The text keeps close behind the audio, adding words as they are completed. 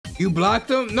You blocked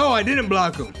him? No, I didn't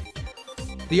block him.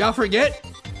 Do y'all forget?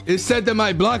 It said that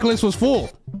my block list was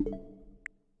full.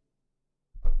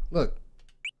 Look.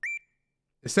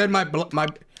 It said my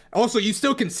also you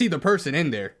still can see the person in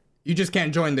there. You just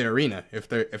can't join the arena if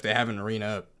they have an arena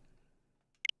up.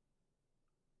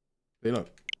 They look.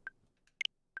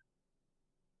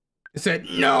 It said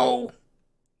no.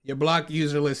 Your block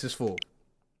user list is full.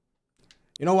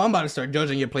 You know what? I'm about to start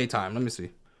judging your playtime. Let me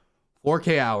see.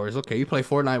 4K hours. Okay, you play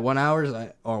Fortnite 1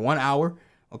 hour or 1 hour.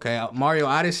 Okay, Mario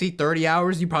Odyssey 30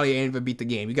 hours. You probably ain't even beat the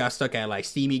game. You got stuck at like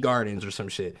Steamy Gardens or some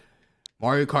shit.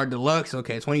 Mario Kart Deluxe.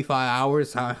 Okay, 25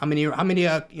 hours. How many you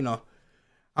know?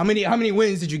 How many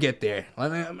wins did you get there?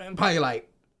 Probably like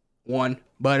 1.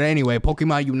 But anyway,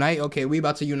 Pokemon Unite. Okay, we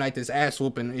about to unite this ass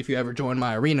whooping if you ever join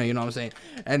my arena, you know what I'm saying?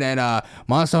 And then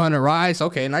Monster Hunter Rise.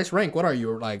 Okay, nice rank. What are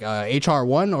you? Like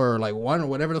HR1 or like 1 or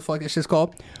whatever the fuck that shit's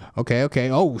called?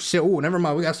 Okay. Oh shit. Oh, never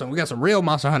mind. We got some real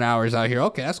Monster Hunter hours out here.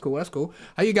 Okay, that's cool.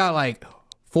 How you got like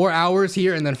 4 hours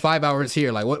here and then 5 hours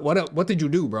here? Like what did you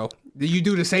do, bro? Did you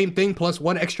do the same thing plus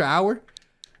 1 extra hour?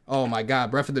 Oh my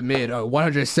god, Breath of the Mid.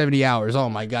 170 hours. Oh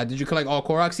my god. Did you collect all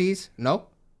Korok seeds? No?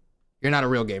 You're not a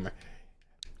real gamer.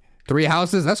 3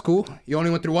 houses, that's cool. You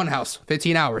only went through 1 house.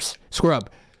 15 hours. Scrub.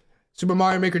 Super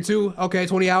Mario Maker 2. Okay,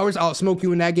 20 hours. I'll smoke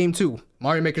you in that game too.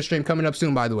 Mario Maker stream coming up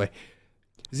soon, by the way.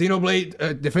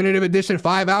 Xenoblade Definitive Edition,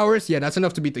 5 hours. Yeah, that's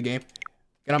enough to beat the game.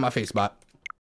 Get on my face, bot.